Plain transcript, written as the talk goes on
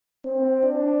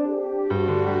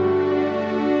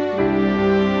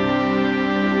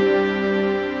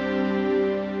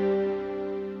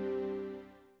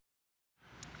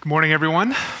Morning,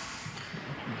 everyone.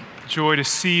 Joy to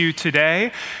see you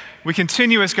today. We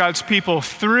continue as God's people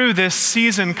through this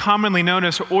season commonly known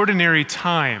as ordinary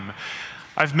time.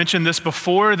 I've mentioned this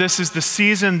before. This is the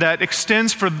season that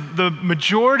extends for the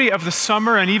majority of the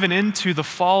summer and even into the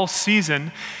fall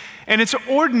season. And it's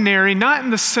ordinary not in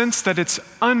the sense that it's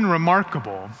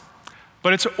unremarkable,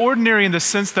 but it's ordinary in the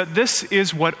sense that this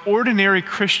is what ordinary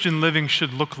Christian living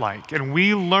should look like. And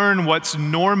we learn what's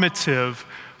normative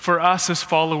for us as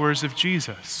followers of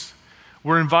Jesus.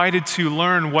 We're invited to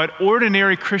learn what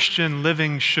ordinary Christian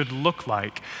living should look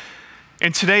like.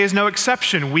 And today is no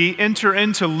exception. We enter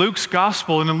into Luke's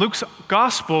gospel, and in Luke's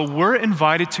gospel, we're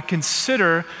invited to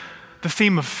consider the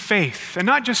theme of faith, and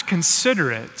not just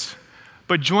consider it,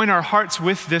 but join our hearts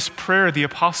with this prayer the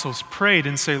apostles prayed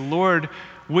and say, Lord,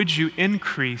 would you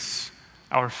increase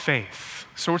our faith?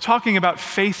 So we're talking about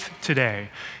faith today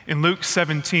in Luke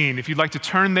 17. If you'd like to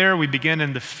turn there, we begin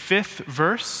in the 5th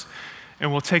verse,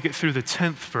 and we'll take it through the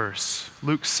 10th verse,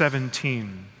 Luke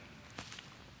 17.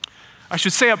 I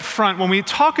should say up front, when we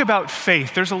talk about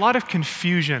faith, there's a lot of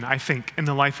confusion, I think, in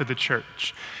the life of the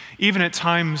church. Even at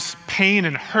times, pain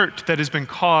and hurt that has been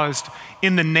caused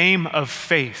in the name of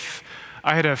faith.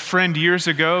 I had a friend years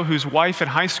ago whose wife in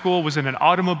high school was in an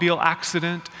automobile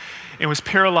accident and was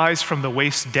paralyzed from the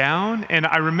waist down. And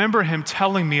I remember him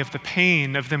telling me of the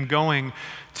pain of them going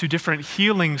to different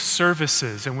healing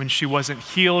services. And when she wasn't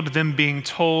healed, them being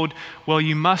told, well,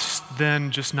 you must then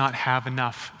just not have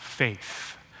enough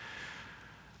faith.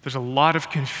 There's a lot of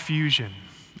confusion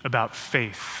about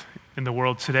faith in the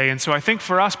world today. And so I think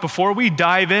for us, before we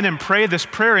dive in and pray this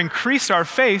prayer, increase our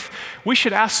faith, we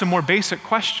should ask some more basic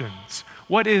questions.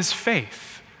 What is faith?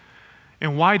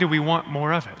 And why do we want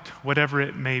more of it, whatever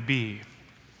it may be?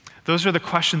 Those are the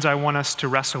questions I want us to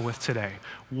wrestle with today.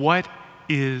 What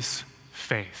is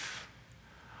faith?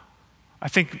 I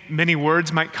think many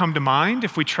words might come to mind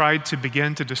if we tried to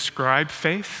begin to describe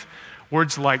faith.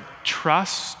 Words like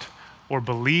trust or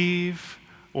believe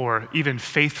or even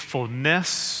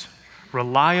faithfulness,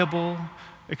 reliable,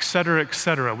 etc.,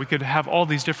 etc. We could have all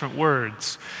these different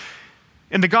words.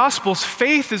 In the Gospels,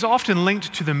 faith is often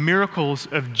linked to the miracles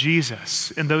of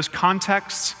Jesus. In those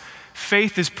contexts,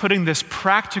 faith is putting this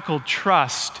practical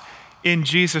trust in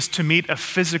Jesus to meet a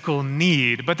physical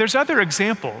need. But there's other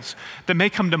examples that may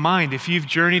come to mind. If you've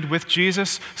journeyed with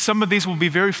Jesus, some of these will be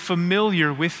very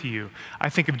familiar with you. I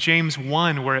think of James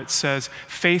 1, where it says,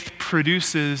 faith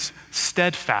produces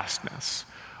steadfastness.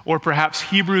 Or perhaps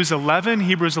Hebrews 11.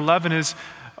 Hebrews 11 is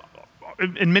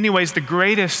in many ways the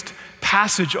greatest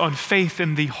passage on faith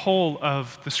in the whole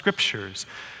of the scriptures.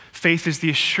 Faith is the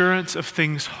assurance of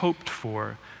things hoped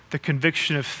for, the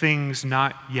conviction of things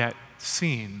not yet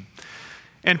seen.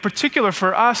 In particular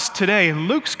for us today in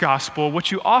Luke's gospel,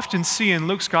 what you often see in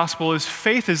Luke's gospel is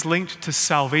faith is linked to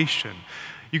salvation.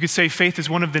 You could say faith is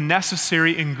one of the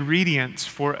necessary ingredients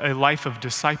for a life of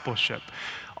discipleship.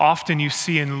 Often you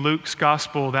see in Luke's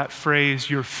gospel that phrase,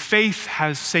 your faith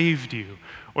has saved you,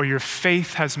 or your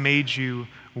faith has made you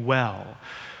well.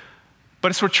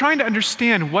 But as we're trying to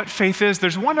understand what faith is,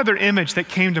 there's one other image that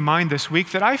came to mind this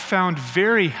week that I found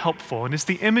very helpful, and it's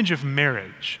the image of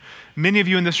marriage. Many of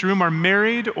you in this room are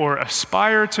married or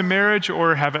aspire to marriage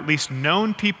or have at least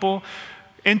known people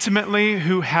intimately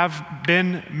who have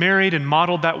been married and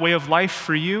modeled that way of life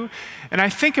for you. And I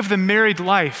think of the married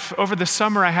life. Over the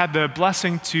summer, I had the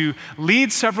blessing to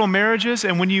lead several marriages,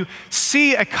 and when you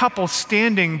see a couple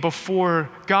standing before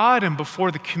God and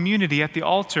before the community at the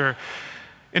altar,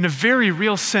 in a very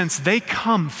real sense, they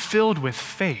come filled with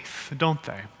faith, don't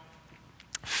they?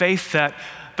 Faith that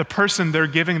the person they're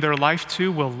giving their life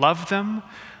to will love them,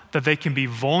 that they can be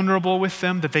vulnerable with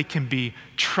them, that they can be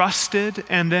trusted,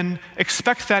 and then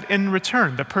expect that in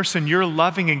return. The person you're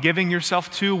loving and giving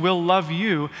yourself to will love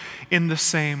you in the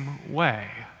same way.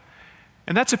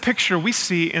 And that's a picture we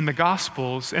see in the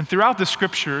Gospels and throughout the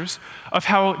Scriptures of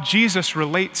how Jesus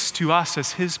relates to us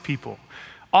as his people.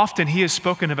 Often he has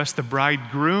spoken of us the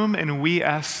bridegroom and we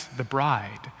as the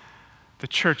bride, the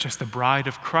church as the bride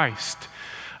of Christ.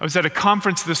 I was at a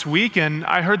conference this week and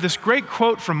I heard this great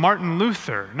quote from Martin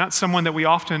Luther, not someone that we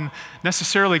often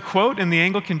necessarily quote in the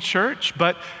Anglican Church,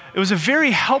 but it was a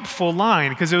very helpful line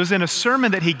because it was in a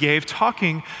sermon that he gave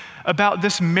talking about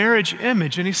this marriage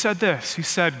image. And he said this, he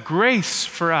said, grace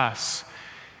for us.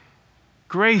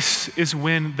 Grace is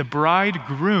when the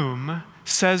bridegroom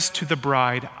says to the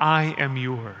bride, I am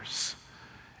yours.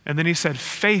 And then he said,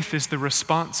 faith is the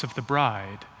response of the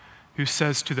bride who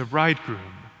says to the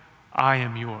bridegroom, I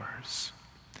am yours.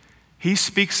 He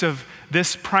speaks of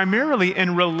this primarily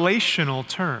in relational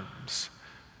terms,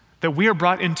 that we are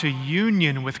brought into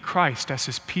union with Christ as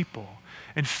his people.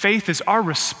 And faith is our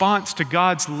response to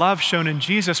God's love shown in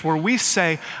Jesus, where we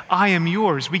say, I am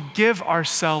yours. We give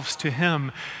ourselves to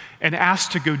him and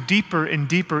ask to go deeper and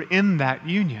deeper in that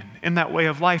union, in that way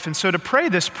of life. And so to pray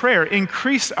this prayer,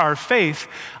 increase our faith,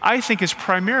 I think is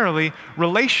primarily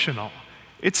relational.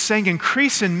 It's saying,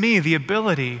 increase in me the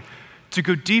ability to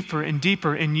go deeper and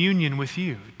deeper in union with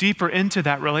you, deeper into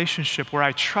that relationship where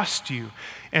I trust you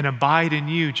and abide in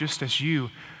you just as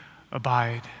you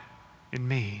abide in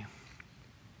me.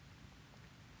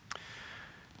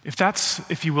 If that's,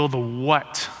 if you will, the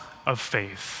what of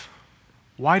faith,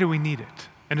 why do we need it?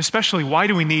 And especially, why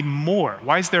do we need more?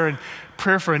 Why is there a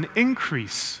prayer for an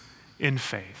increase in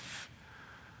faith?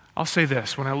 I'll say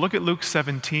this, when I look at Luke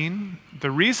 17,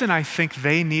 the reason I think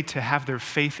they need to have their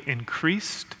faith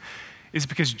increased is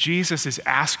because Jesus is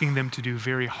asking them to do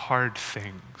very hard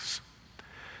things.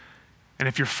 And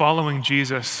if you're following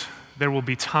Jesus, there will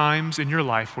be times in your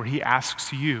life where he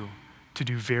asks you to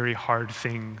do very hard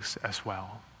things as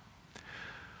well.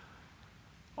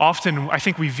 Often, I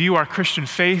think we view our Christian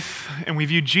faith and we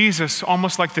view Jesus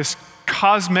almost like this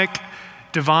cosmic,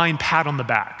 divine pat on the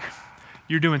back.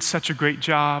 You're doing such a great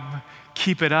job.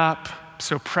 Keep it up. I'm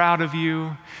so proud of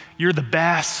you. You're the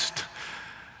best.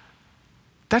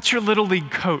 That's your little league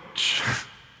coach.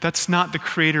 That's not the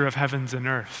creator of heavens and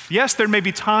earth. Yes, there may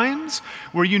be times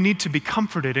where you need to be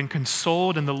comforted and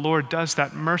consoled, and the Lord does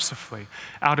that mercifully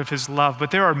out of his love.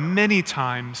 But there are many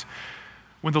times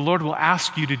when the Lord will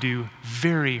ask you to do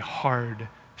very hard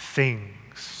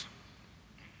things.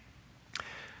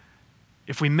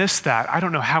 If we miss that, I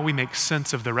don't know how we make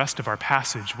sense of the rest of our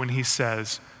passage when he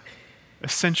says,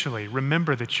 essentially,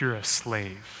 remember that you're a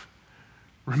slave.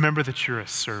 Remember that you're a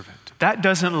servant. That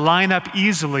doesn't line up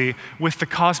easily with the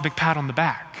cosmic pat on the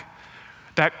back,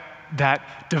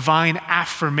 that divine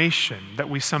affirmation that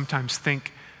we sometimes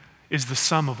think is the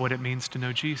sum of what it means to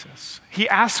know Jesus. He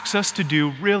asks us to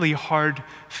do really hard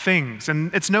things,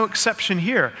 and it's no exception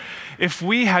here. If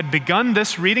we had begun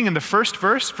this reading in the first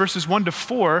verse, verses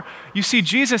 1-4, you see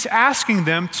Jesus asking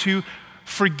them to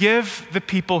forgive the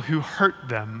people who hurt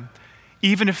them,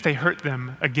 even if they hurt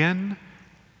them again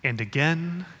and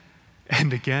again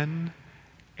and again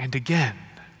and again.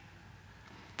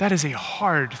 That is a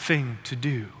hard thing to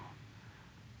do.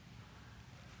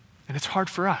 And it's hard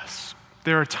for us.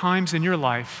 There are times in your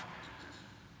life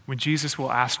when Jesus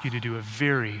will ask you to do a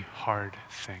very hard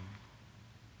thing.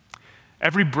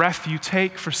 Every breath you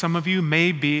take for some of you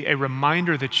may be a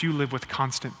reminder that you live with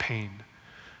constant pain,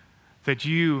 that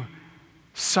you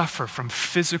suffer from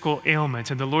physical ailments,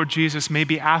 and the Lord Jesus may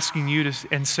be asking you to,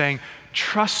 and saying,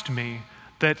 trust me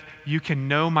that you can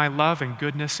know my love and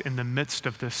goodness in the midst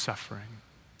of this suffering.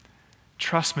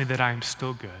 Trust me that I am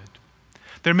still good.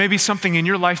 There may be something in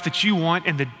your life that you want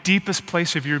in the deepest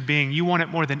place of your being. You want it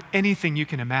more than anything you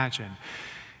can imagine.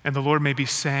 And the Lord may be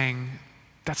saying,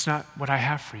 that's not what I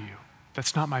have for you.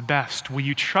 That's not my best. Will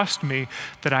you trust me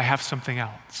that I have something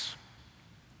else?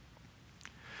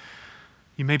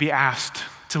 You may be asked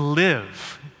to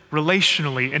live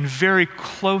relationally in very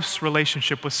close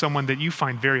relationship with someone that you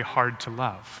find very hard to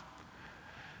love.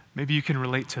 Maybe you can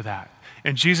relate to that.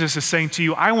 And Jesus is saying to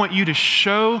you, I want you to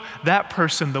show that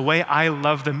person the way I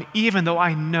love them, even though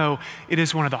I know it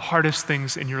is one of the hardest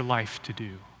things in your life to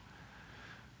do.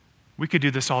 We could do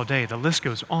this all day. The list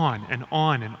goes on and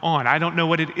on and on. I don't know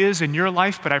what it is in your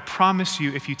life, but I promise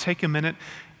you, if you take a minute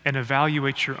and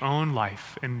evaluate your own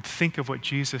life and think of what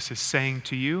Jesus is saying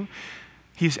to you,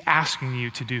 he's asking you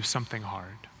to do something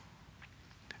hard,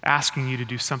 asking you to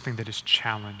do something that is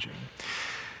challenging.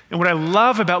 And what I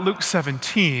love about Luke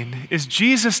 17 is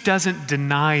Jesus doesn't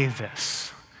deny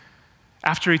this.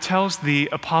 After he tells the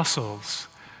apostles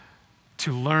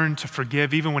to learn to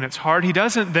forgive even when it's hard, he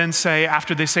doesn't then say,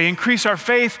 after they say, increase our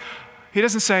faith, he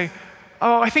doesn't say,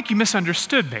 oh, I think you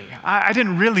misunderstood me. I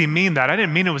didn't really mean that. I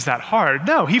didn't mean it was that hard.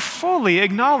 No, he fully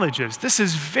acknowledges this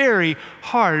is very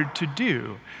hard to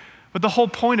do. But the whole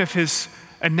point of his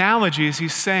analogy is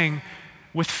he's saying,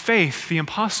 with faith, the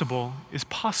impossible is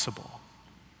possible.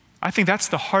 I think that's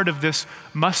the heart of this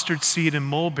mustard seed and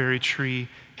mulberry tree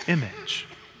image.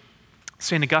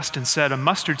 St. Augustine said, a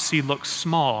mustard seed looks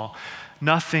small.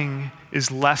 Nothing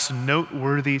is less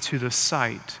noteworthy to the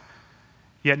sight,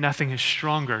 yet nothing is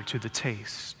stronger to the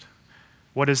taste.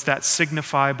 What does that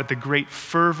signify but the great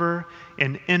fervor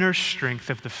and inner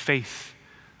strength of the faith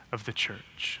of the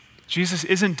church? Jesus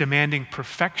isn't demanding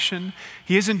perfection.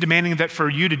 He isn't demanding that for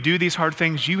you to do these hard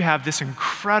things, you have this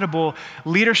incredible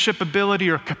leadership ability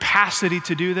or capacity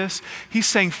to do this. He's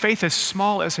saying faith as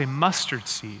small as a mustard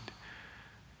seed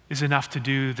is enough to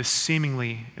do the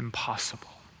seemingly impossible.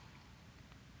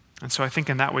 And so I think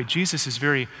in that way, Jesus is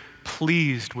very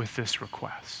pleased with this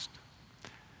request.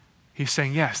 He's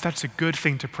saying, yes, that's a good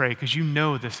thing to pray because you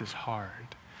know this is hard.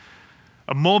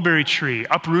 A mulberry tree,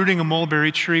 uprooting a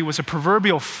mulberry tree was a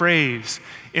proverbial phrase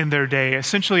in their day,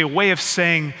 essentially a way of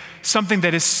saying something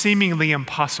that is seemingly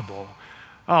impossible.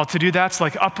 Oh, to do that's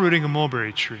like uprooting a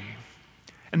mulberry tree.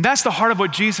 And that's the heart of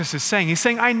what Jesus is saying. He's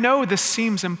saying, I know this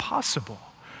seems impossible.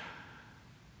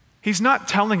 He's not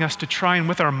telling us to try and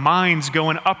with our minds go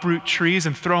and uproot trees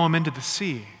and throw them into the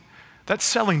sea. That's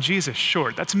selling Jesus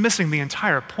short. That's missing the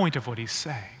entire point of what he's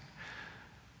saying.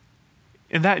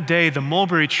 In that day, the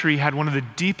mulberry tree had one of the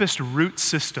deepest root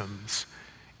systems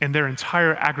in their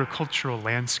entire agricultural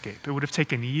landscape. It would have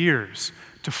taken years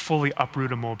to fully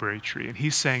uproot a mulberry tree. And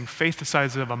he's saying faith the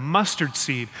size of a mustard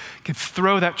seed can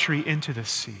throw that tree into the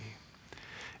sea.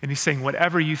 And he's saying,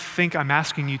 whatever you think I'm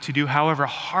asking you to do, however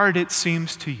hard it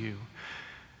seems to you,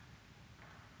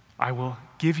 I will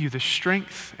give you the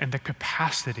strength and the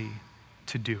capacity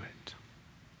to do it.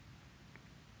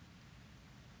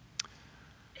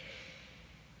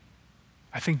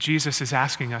 I think Jesus is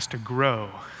asking us to grow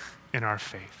in our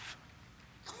faith.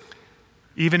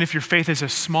 Even if your faith is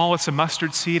as small as a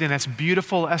mustard seed and as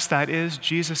beautiful as that is,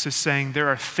 Jesus is saying there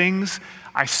are things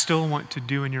I still want to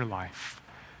do in your life,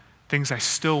 things I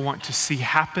still want to see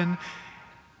happen,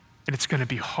 and it's going to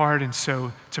be hard. And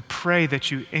so to pray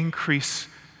that you increase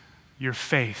your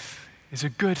faith is a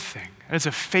good thing. It's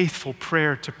a faithful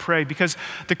prayer to pray because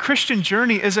the Christian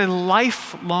journey is a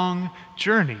lifelong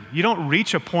journey. You don't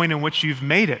reach a point in which you've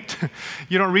made it.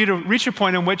 You don't reach a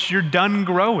point in which you're done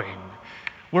growing.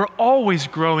 We're always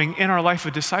growing in our life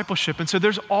of discipleship, and so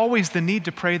there's always the need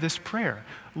to pray this prayer.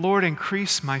 Lord,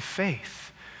 increase my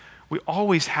faith. We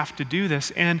always have to do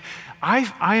this, and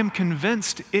I am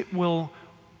convinced it will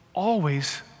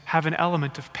always have an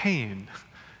element of pain.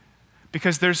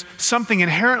 Because there's something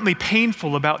inherently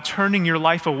painful about turning your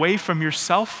life away from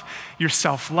yourself, your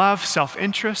self-love,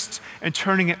 self-interests, and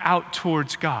turning it out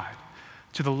towards God,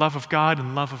 to the love of God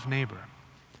and love of neighbor.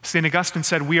 St. Augustine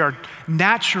said we are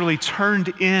naturally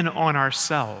turned in on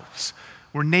ourselves.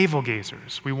 We're navel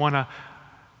gazers. We want to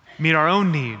meet our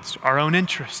own needs, our own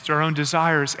interests, our own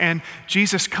desires, and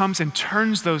Jesus comes and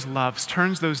turns those loves,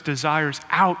 turns those desires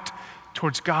out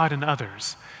towards God and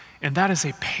others. And that is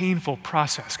a painful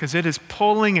process because it is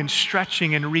pulling and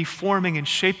stretching and reforming and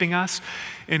shaping us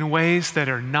in ways that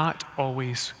are not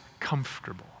always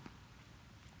comfortable.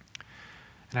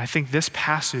 And I think this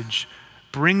passage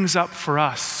brings up for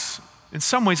us, in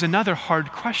some ways, another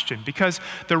hard question because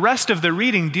the rest of the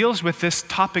reading deals with this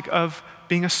topic of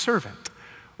being a servant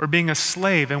or being a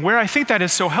slave. And where I think that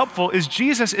is so helpful is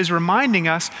Jesus is reminding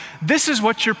us this is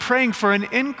what you're praying for an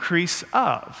increase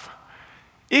of.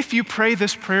 If you pray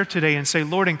this prayer today and say,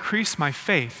 Lord, increase my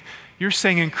faith, you're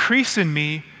saying, increase in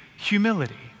me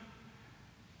humility.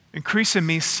 Increase in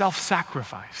me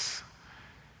self-sacrifice.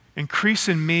 Increase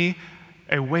in me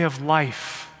a way of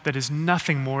life that is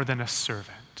nothing more than a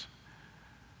servant.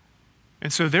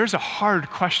 And so there's a hard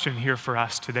question here for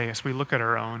us today as we look at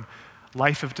our own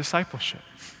life of discipleship.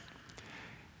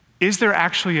 Is there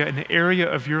actually an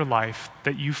area of your life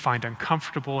that you find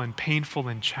uncomfortable and painful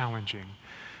and challenging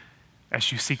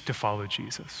as you seek to follow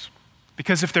Jesus?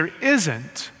 Because if there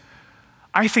isn't,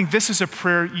 I think this is a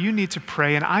prayer you need to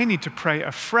pray and I need to pray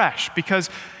afresh because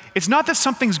it's not that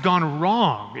something's gone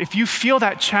wrong. If you feel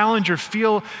that challenge or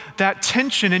feel that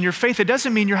tension in your faith, it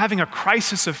doesn't mean you're having a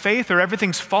crisis of faith or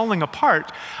everything's falling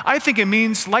apart. I think it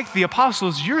means, like the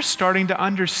apostles, you're starting to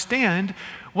understand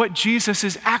what Jesus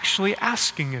is actually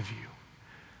asking of you.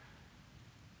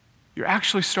 You're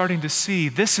actually starting to see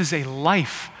this is a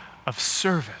life of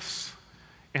service.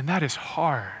 And that is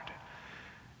hard.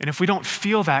 And if we don't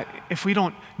feel that, if we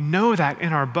don't know that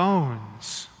in our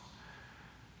bones,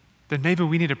 then maybe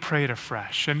we need to pray it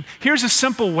afresh. And here's a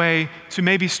simple way to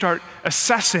maybe start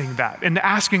assessing that and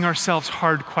asking ourselves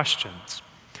hard questions.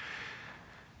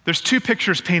 There's two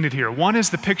pictures painted here. One is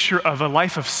the picture of a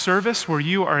life of service where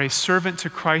you are a servant to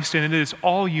Christ and it is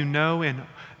all you know in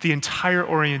the entire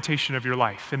orientation of your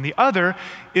life. And the other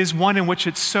is one in which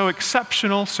it's so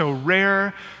exceptional, so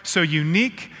rare, so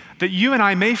unique that you and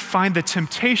I may find the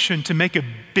temptation to make a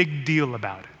big deal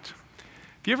about it.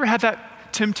 Have you ever had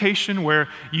that temptation where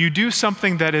you do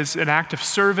something that is an act of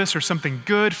service or something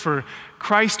good for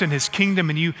Christ and his kingdom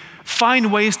and you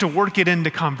find ways to work it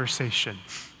into conversation?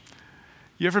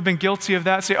 You ever been guilty of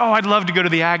that? Say, oh, I'd love to go to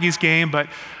the Aggies game, but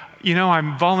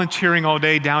I'm volunteering all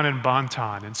day down in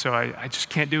Bonton, and so I just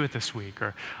can't do it this week.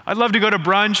 Or I'd love to go to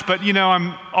brunch, but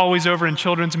I'm always over in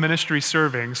children's ministry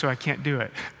serving, so I can't do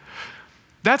it.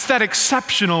 That's that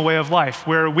exceptional way of life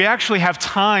where we actually have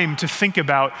time to think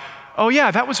about, oh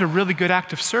yeah, that was a really good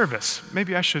act of service.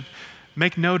 Maybe I should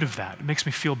make note of that. It makes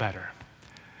me feel better.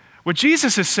 What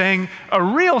Jesus is saying, a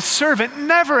real servant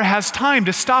never has time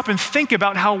to stop and think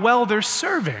about how well they're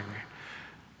serving.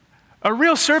 A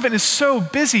real servant is so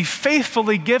busy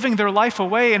faithfully giving their life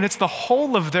away, and it's the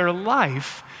whole of their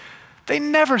life, they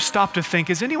never stop to think,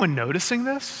 is anyone noticing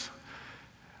this?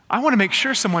 I want to make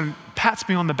sure someone pats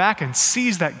me on the back and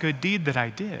sees that good deed that I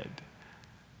did.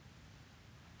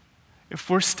 If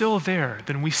we're still there,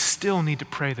 then we still need to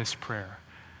pray this prayer,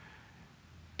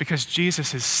 because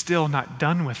Jesus is still not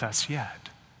done with us yet.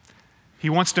 He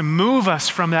wants to move us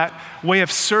from that way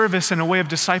of service and a way of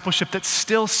discipleship that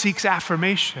still seeks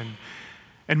affirmation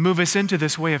and move us into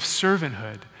this way of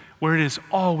servanthood where it is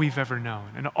all we've ever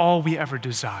known and all we ever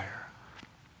desire.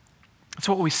 That's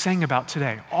what we sang about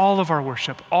today. All of our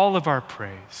worship, all of our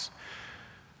praise.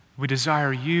 We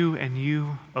desire you and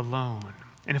you alone.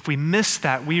 And if we miss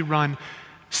that, we run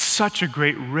such a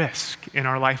great risk in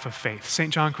our life of faith.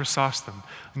 St. John Chrysostom,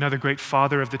 another great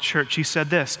father of the church, he said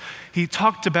this. He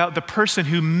talked about the person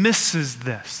who misses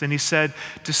this. And he said,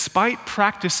 despite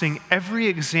practicing every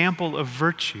example of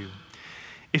virtue,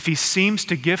 if he seems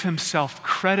to give himself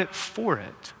credit for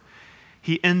it,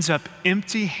 he ends up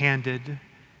empty-handed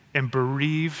and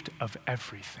bereaved of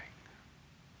everything.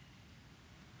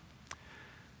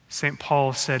 St.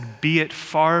 Paul said, be it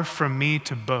far from me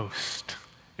to boast,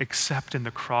 except in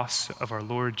the cross of our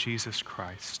Lord Jesus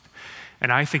Christ.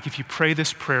 And I think if you pray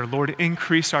this prayer, Lord,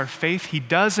 increase our faith, he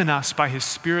does in us by his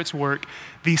Spirit's work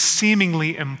the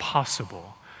seemingly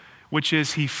impossible, which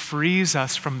is he frees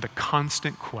us from the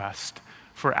constant quest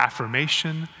for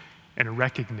affirmation and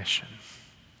recognition.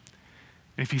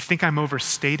 And if you think I'm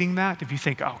overstating that, if you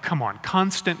think, oh, come on,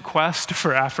 constant quest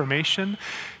for affirmation,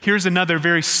 here's another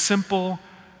very simple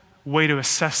way to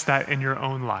assess that in your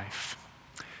own life.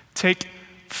 Take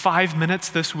 5 minutes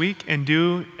this week and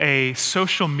do a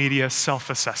social media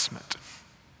self-assessment.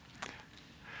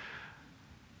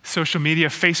 Social media,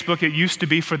 Facebook, it used to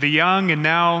be for the young, and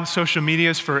now social media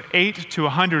is for 8 to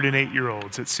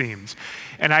 108-year-olds, it seems.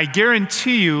 And I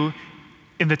guarantee you,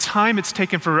 in the time it's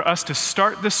taken for us to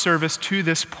start the service to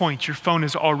this point, your phone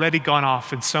has already gone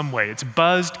off in some way. It's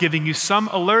buzzed, giving you some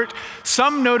alert,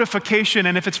 some notification,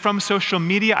 and if it's from social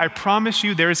media, I promise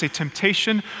you there is a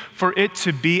temptation for it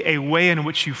to be a way in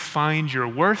which you find your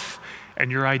worth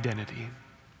and your identity.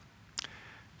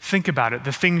 Think about it,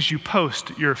 the things you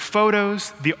post, your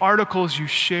photos, the articles you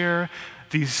share,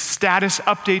 these status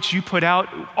updates you put out,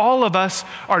 all of us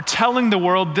are telling the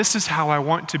world, this is how I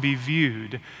want to be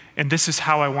viewed, and this is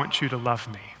how I want you to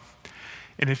love me.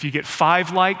 And if you get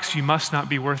 5 likes, you must not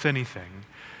be worth anything.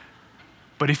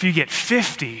 But if you get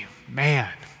 50,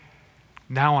 man,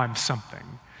 now I'm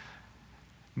something.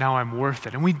 Now I'm worth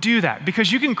it. And we do that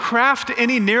because you can craft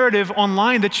any narrative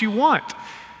online that you want.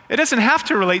 It doesn't have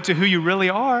to relate to who you really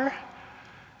are.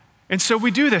 And so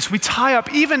we do this. We tie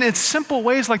up, even in simple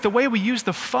ways like the way we use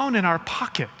the phone in our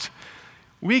pocket.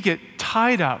 We get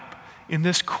tied up in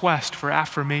this quest for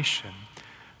affirmation,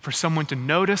 for someone to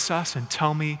notice us and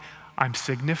tell me I'm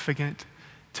significant,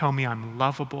 tell me I'm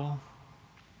lovable.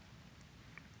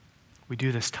 We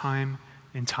do this time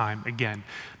and time again.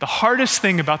 The hardest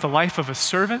thing about the life of a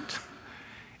servant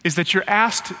is that you're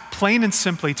asked plain and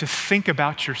simply to think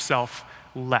about yourself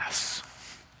less.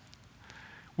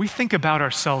 We think about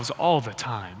ourselves all the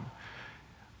time.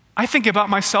 I think about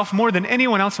myself more than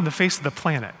anyone else on the face of the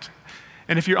planet.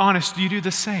 And if you're honest, you do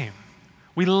the same.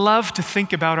 We love to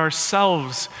think about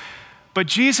ourselves. But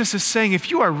Jesus is saying,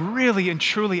 if you are really and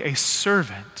truly a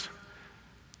servant,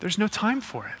 there's no time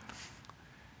for it.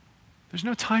 There's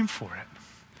no time for it.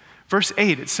 Verse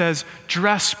 8, it says,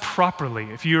 dress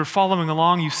properly. If you're following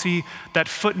along, you see that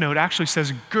footnote actually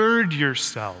says, gird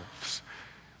yourselves.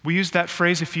 We used that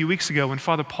phrase a few weeks ago when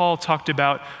Father Paul talked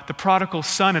about the prodigal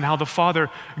son and how the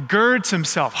father girds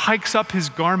himself, hikes up his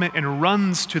garment, and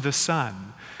runs to the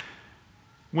son.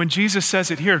 When Jesus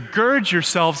says it here, gird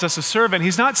yourselves as a servant,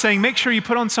 he's not saying make sure you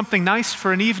put on something nice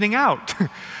for an evening out.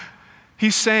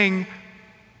 He's saying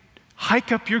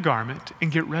hike up your garment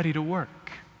and get ready to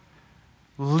work.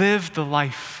 Live the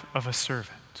life of a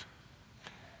servant.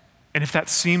 And if that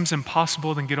seems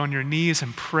impossible, then get on your knees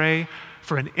and pray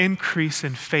for an increase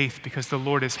in faith because the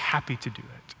Lord is happy to do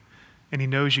it. And he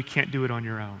knows you can't do it on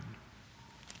your own.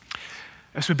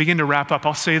 As we begin to wrap up,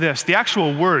 I'll say this. The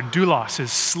actual word, doulos,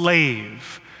 is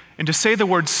slave. And to say the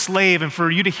word slave and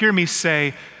for you to hear me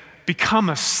say, become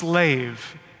a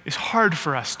slave, is hard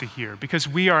for us to hear because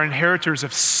we are inheritors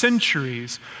of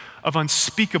centuries of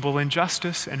unspeakable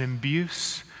injustice and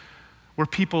abuse where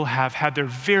people have had their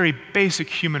very basic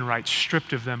human rights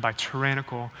stripped of them by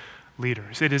tyrannical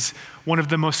leaders. It is one of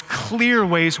the most clear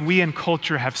ways we in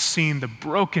culture have seen the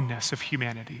brokenness of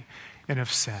humanity and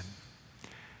of sin.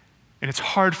 And it's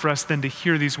hard for us then to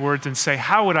hear these words and say,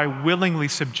 how would I willingly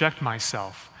subject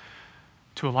myself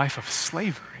to a life of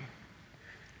slavery?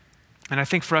 And I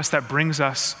think for us that brings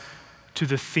us to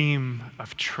the theme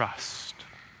of trust.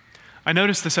 I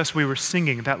noticed this as we were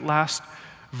singing. That last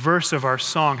verse of our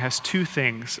song has two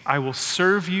things. I will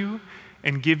serve you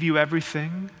and give you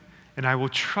everything, and I will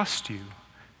trust you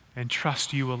and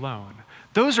trust you alone.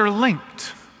 Those are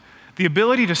linked. The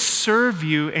ability to serve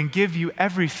you and give you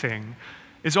everything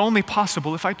is only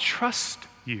possible if I trust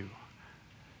you.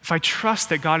 If I trust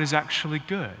that God is actually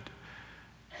good,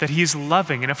 that He's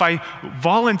loving. And if I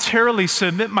voluntarily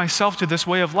submit myself to this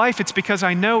way of life, it's because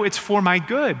I know it's for my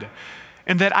good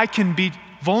and that I can be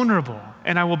vulnerable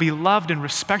and I will be loved and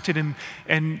respected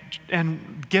and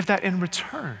give that in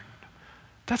return.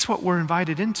 That's what we're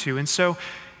invited into. And so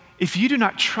if you do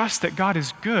not trust that God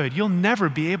is good, you'll never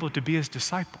be able to be His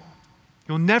disciple.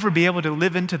 You'll never be able to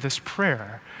live into this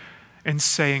prayer and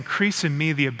say, increase in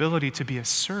me the ability to be a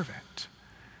servant.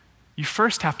 You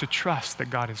first have to trust that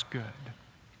God is good.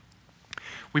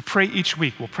 We pray each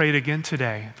week, we'll pray it again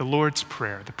today, the Lord's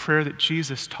Prayer, the prayer that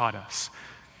Jesus taught us.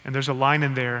 And there's a line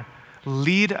in there,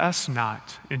 lead us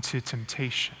not into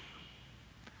temptation.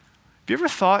 Have you ever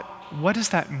thought, what does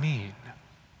that mean?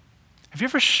 Have you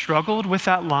ever struggled with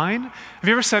that line? Have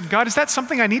you ever said, God, is that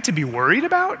something I need to be worried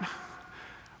about?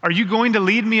 Are you going to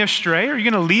lead me astray? Are you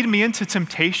going to lead me into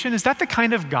temptation? Is that the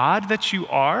kind of God that you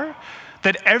are?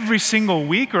 That every single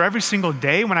week or every single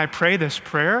day when I pray this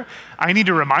prayer, I need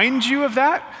to remind you of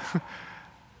that?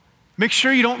 Make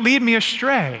sure you don't lead me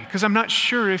astray, because I'm not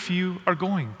sure if you are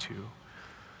going to.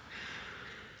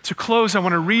 To close, I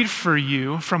want to read for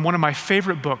you from one of my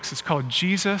favorite books. It's called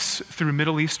Jesus Through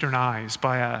Middle Eastern Eyes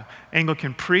by an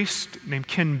Anglican priest named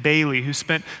Ken Bailey, who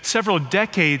spent several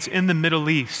decades in the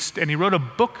Middle East, and he wrote a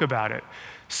book about it,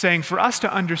 saying for us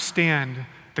to understand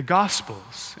the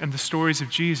Gospels and the stories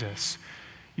of Jesus,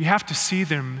 you have to see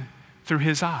them through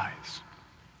his eyes.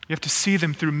 You have to see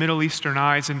them through Middle Eastern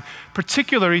eyes, and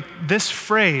particularly this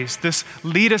phrase, this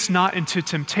lead us not into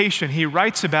temptation. He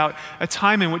writes about a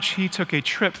time in which he took a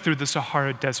trip through the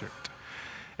Sahara Desert.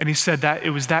 And he said that it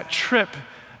was that trip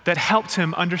that helped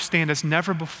him understand as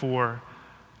never before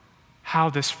how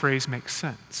this phrase makes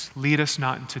sense. Lead us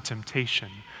not into temptation.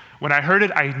 When I heard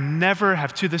it, I never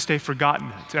have to this day forgotten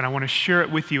it. And I want to share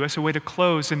it with you as a way to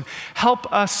close and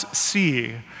help us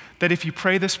see that if you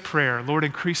pray this prayer, Lord,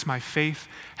 increase my faith,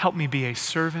 help me be a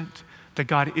servant, that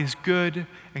God is good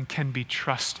and can be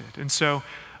trusted. And so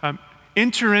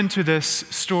enter into this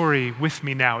story with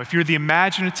me now. If you're the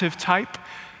imaginative type,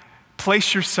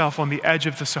 place yourself on the edge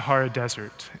of the Sahara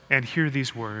Desert and hear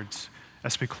these words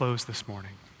as we close this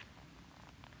morning.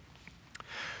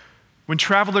 When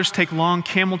travelers take long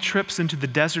camel trips into the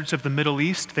deserts of the Middle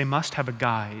East, they must have a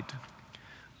guide.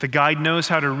 The guide knows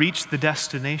how to reach the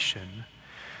destination.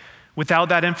 Without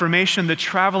that information, the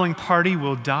traveling party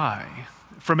will die.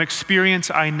 From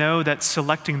experience, I know that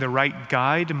selecting the right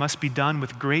guide must be done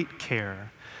with great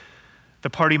care. The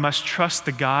party must trust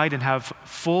the guide and have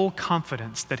full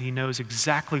confidence that he knows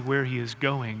exactly where he is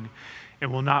going and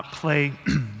will not play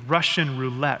Russian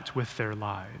roulette with their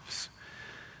lives.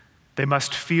 They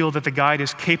must feel that the guide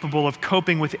is capable of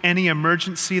coping with any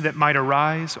emergency that might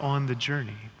arise on the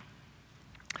journey.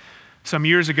 Some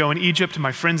years ago in Egypt,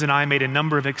 my friends and I made a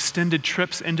number of extended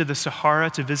trips into the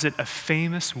Sahara to visit a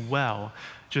famous well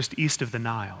just east of the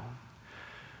Nile.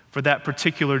 For that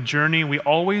particular journey, we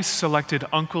always selected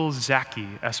Uncle Zaki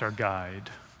as our guide.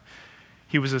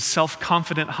 He was a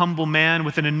self-confident, humble man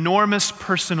with an enormous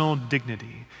personal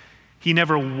dignity. He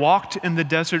never walked in the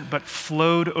desert, but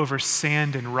flowed over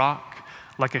sand and rock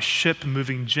like a ship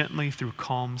moving gently through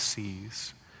calm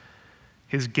seas.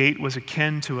 His gait was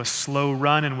akin to a slow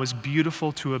run and was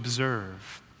beautiful to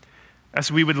observe. As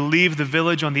we would leave the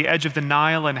village on the edge of the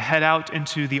Nile and head out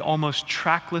into the almost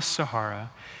trackless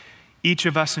Sahara, each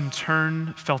of us in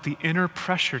turn felt the inner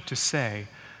pressure to say,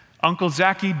 Uncle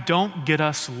Zaki, don't get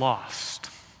us lost.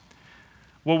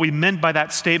 What we meant by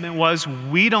that statement was,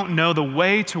 we don't know the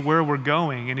way to where we're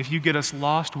going, and if you get us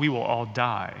lost, we will all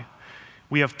die.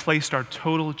 We have placed our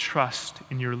total trust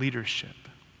in your leadership.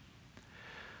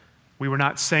 We were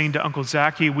not saying to Uncle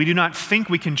Zaki, we do not think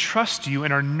we can trust you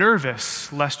and are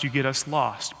nervous lest you get us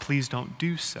lost. Please don't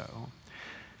do so.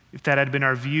 If that had been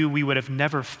our view, we would have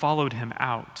never followed him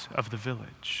out of the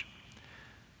village.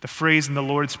 The phrase in the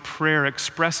Lord's Prayer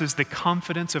expresses the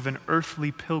confidence of an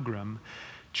earthly pilgrim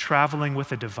traveling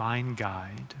with a divine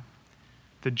guide.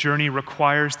 The journey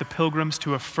requires the pilgrims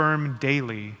to affirm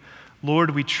daily,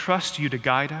 Lord, we trust you to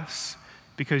guide us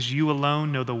because you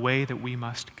alone know the way that we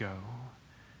must go.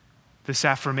 This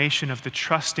affirmation of the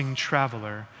trusting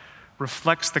traveler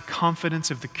reflects the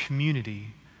confidence of the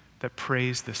community that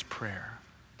prays this prayer.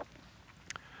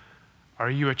 Are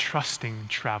you a trusting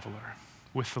traveler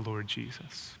with the Lord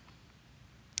Jesus?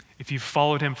 If you've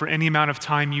followed him for any amount of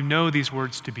time, you know these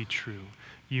words to be true.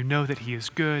 You know that he is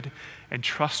good and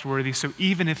trustworthy. So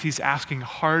even if he's asking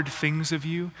hard things of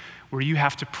you, where you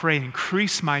have to pray,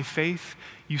 increase my faith,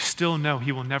 you still know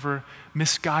he will never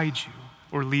misguide you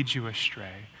or lead you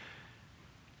astray.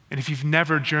 And if you've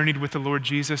never journeyed with the Lord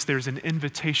Jesus, there's an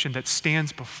invitation that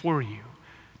stands before you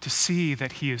to see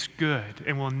that he is good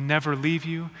and will never leave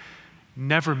you,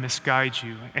 never misguide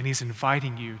you, and he's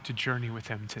inviting you to journey with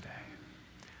him today.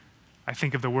 I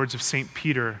think of the words of St.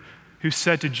 Peter, who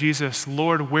said to Jesus,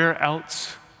 Lord, where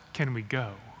else can we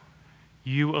go?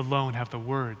 You alone have the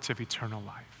words of eternal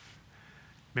life.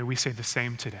 May we say the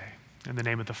same today. In the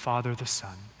name of the Father, the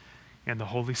Son, and the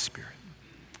Holy Spirit.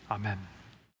 Amen.